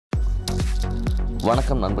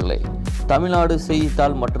வணக்கம் நண்பர்களே. தமிழ்நாடு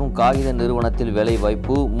செய்தித்தாள் மற்றும் காகித நிறுவனத்தில் வேலை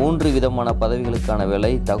வாய்ப்பு 3 விதமான பதவிகளுக்கான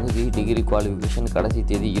வேலை. தகுதி டிகிரி குவாலிஃபிகேஷன். கடைசி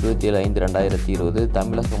தேதி 27/5/2020.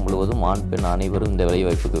 தமிழகம் முழுவதும் ஆண் பெண் அனைவரும் இந்த வேலை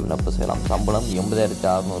வாய்ப்புக்கு விண்ணப்பம் செய்யலாம். சம்பளம்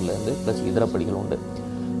 80,600 ப்ளஸ் இதர படிகள் உண்டு.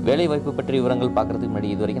 வேலை வாய்ப்பு பற்றிய விவரங்கள் பார்க்குறதுக்கு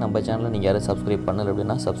முன்னாடி இது வரைக்கும் நம்ம சேனலில் நீங்கள் யாரும் சப்ஸ்கிரைப் பண்ணல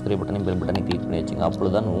அப்படின்னா சப்ஸ்கிரைப் பட்டனையும் பெல் பட்டனையும் கிளிக் பண்ணி வச்சுங்க.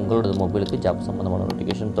 அப்பொழுது தான் உங்களோட மொபைலுக்கு ஜாப் சம்பந்தமான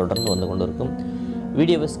நோட்டிஃபிகேஷன் தொடர்ந்து வந்து கொண்டு இருக்கும்.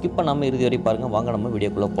 வீடியோவை ஸ்கிப் பண்ணாமல் இறுதி வரை பாருங்கள். வாங்க நம்ம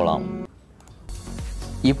வீடியோக்குள்ளே போகலாம்.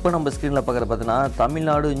 இப்போ நம்ம ஸ்க்ரீனில் பார்த்தீங்கன்னா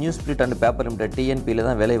Tamil Nadu news print and paper limited TNPL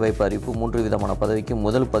தான் வேலை வாய்ப்பு அறிவிப்பு. 3 விதமான பதவிக்கு.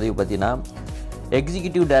 முதல் பதவி பார்த்தீங்கன்னா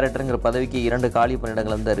எக்ஸிக்யூட்டிவ் டைரக்டருங்கிற பதவிக்கு 2 காலி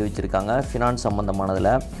பணியிடங்கள் வந்து அறிவிச்சிருக்காங்க ஃபினான்ஸ்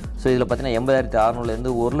சம்மந்தமானதில். ஸோ இதில் பார்த்தீங்கன்னா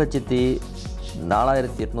 80,600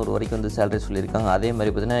 1,04,800 வரைக்கும் வந்து சேலரி சொல்லியிருக்காங்க. அதே மாதிரி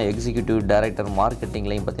பார்த்தீங்கன்னா எக்ஸிக்யூட்டிவ் டைரக்டர்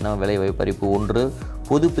மார்க்கெட்டிங்லையும் பார்த்தீங்கன்னா வேலை வாய்ப்பு அறிவிப்பு 1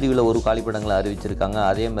 பொது பிரிவில் 1 காலி பணியிடங்களை அறிவிச்சிருக்காங்க.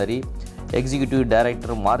 அதே மாதிரி எக்ஸிக்யூட்டிவ்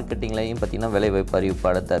டைரக்டர் மார்க்கெட்டிங்லையும் பார்த்திங்கன்னா வேலைவாய்ப்பு அறிவிப்பு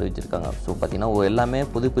அடுத்து அறிவிச்சிருக்காங்க. ஸோ பார்த்திங்கன்னா எல்லாமே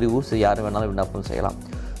பொது பிரிவு, யார் வேணாலும் விண்ணப்பம் செய்யலாம்.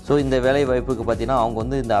 ஸோ இந்த வேலை வாய்ப்புக்கு பார்த்திங்கன்னா அவங்க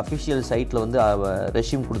வந்து இந்த அஃபிஷியல் சைட்டில் வந்து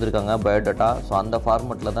ரெஸ்யூம் கொடுத்துருக்காங்க, பயோடேட்டா. ஸோ அந்த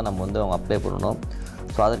ஃபார்மெட்டில் தான் நம்ம வந்து அவங்க அப்ளை பண்ணணும்.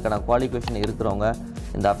 ஸோ அதற்கான குவாலிஃபிகேஷன் இருக்கிறவங்க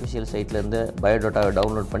இந்த அஃபிஷியல் சைட்லேருந்து பயோடேட்டாவை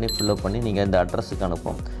டவுன்லோட் பண்ணி ஃபில்அப் பண்ணி நீங்கள் இந்த அட்ரஸுக்கு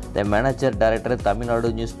அனுப்பணும். The manager director Tamil Nadu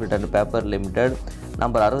news print and paper limited,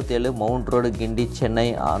 number 67 mount road, கிண்டி, சென்னை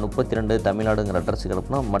 32 தமிழ்நாடுங்கிற அட்ரஸுக்கு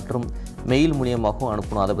அனுப்பணும். மற்றும் மெயில் மூலியமாகவும்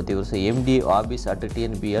அனுப்பணும். அதை பற்றி ஒரு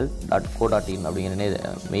mdoffice@tnpl.co.in அப்படிங்கிற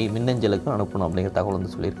மின்னஞ்சலுக்கும் அனுப்பணும் அப்படிங்கிற தகவல்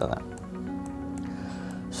வந்து சொல்லியிருக்காங்க.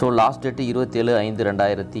 So last date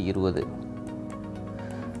 27/5/2020.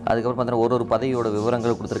 அதுக்கப்புறம் பார்த்தீங்கன்னா ஒரு பதவியோட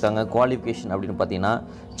விவரங்கள் கொடுத்துருக்காங்க. குவாலிஃபிகேஷன் அப்படின்னு பார்த்தீங்கன்னா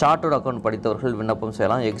சார்ட்டர்ட் அக்கௌண்ட் படித்தவர்கள் விண்ணப்பம்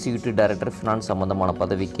செய்யலாம். எக்ஸிக்யூட்டிவ் டைரக்டர் ஃபினான்ஸ் சம்மந்தமான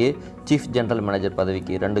பதவிக்கு, சீஃப் ஜெனரல் மேனேஜர்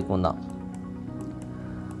பதவிக்கு 2க்கும் தான்.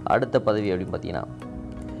 அடுத்த பதவி அப்படின்னு பார்த்தீங்கன்னா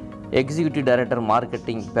எக்ஸிக்யூட்டிவ் டைரக்டர்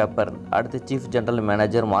மார்க்கெட்டிங் பேப்பர், அடுத்து chief general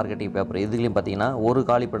manager marketing paper. இதுலேயும் பார்த்தீங்கன்னா 1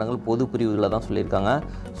 காலி பணியிடங்கள் பொது பிரிவுகளில் தான் சொல்லியிருக்காங்க.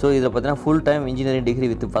 ஸோ இதில் பார்த்தீங்கன்னா full time engineering degree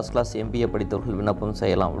with first class MBA படித்தவர்கள் விண்ணப்பம்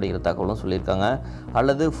செய்யலாம் அப்படிங்கிற தகவலும் சொல்லியிருக்காங்க.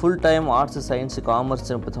 அல்லது full time arts, science, commerce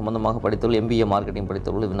சம்மந்தமாக படித்தவர்கள் MBA மார்க்கெட்டிங்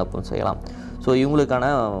படித்தவர்கள் விண்ணப்பம் செய்யலாம். ஸோ இவங்களுக்கான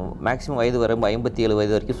மேக்ஸிமம் வயது வரம்பு 57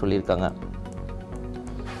 வயது வரைக்கும் சொல்லியிருக்காங்க.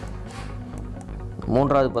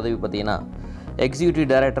 3வது பதவி பார்த்தீங்கன்னா executive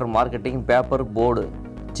director marketing paper board,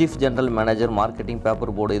 chief general manager marketing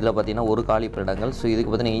paper board. இதில் பார்த்தீங்கன்னா 1 காலி பணியிடங்கள். ஸோ இதுக்கு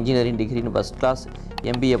பார்த்தீங்கன்னா இன்ஜினியரிங் டிகிரின்னு ஃபஸ்ட் கிளாஸ்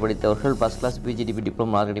MBA படித்தவர்கள், first class PGDP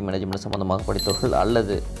diploma marketing management சம்மந்தமாக படித்தவர்கள்,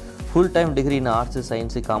 அல்லது full time டிகிரின்னு arts,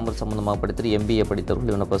 science, commerce சம்மந்தமாக படித்து MBA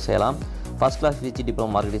படித்தவர்கள் விண்ணப்பம் செய்யலாம். First class PG diploma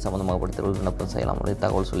marketing சம்மந்தமாக படித்தவர்கள் விண்ணப்பம் செய்யலாம் அப்படின்னு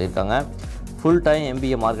தகவல் சொல்லியிருக்காங்க. ஃபுல் டைம்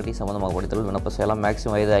MBA மார்க்கெட்டிங் சம்மந்தமாக படித்தவர்கள் விண்ணப்பம் செய்யலாம்.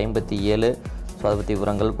 மேக்ஸிமம் வயது 57. ஸோ அதை பற்றி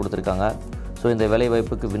விவரங்கள் கொடுத்துருக்காங்க. ஸோ இந்த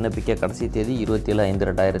வேலைவாய்ப்புக்கு விண்ணப்பிக்க கடைசி தேதி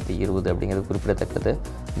 27/5/2020 அப்படிங்கிறது குறிப்பிடத்தக்கது.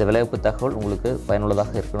 இந்த வேலைவாய்ப்பு தகவல் உங்களுக்கு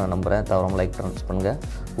பயனுள்ளதாக இருக்குன்னு நான் நம்புகிறேன். தவறாமல் லைக் பண்ணுங்கள்.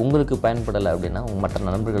 உங்களுக்கு பயன்படலை அப்படின்னா உங்கள் மற்ற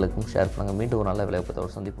நண்பர்களுக்கும் ஷேர் பண்ணுங்கள். மீண்டும் ஒரு நல்ல வேலைவாய்ப்பு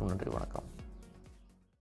தகவல் சந்திப்போம். நன்றி, வணக்கம்.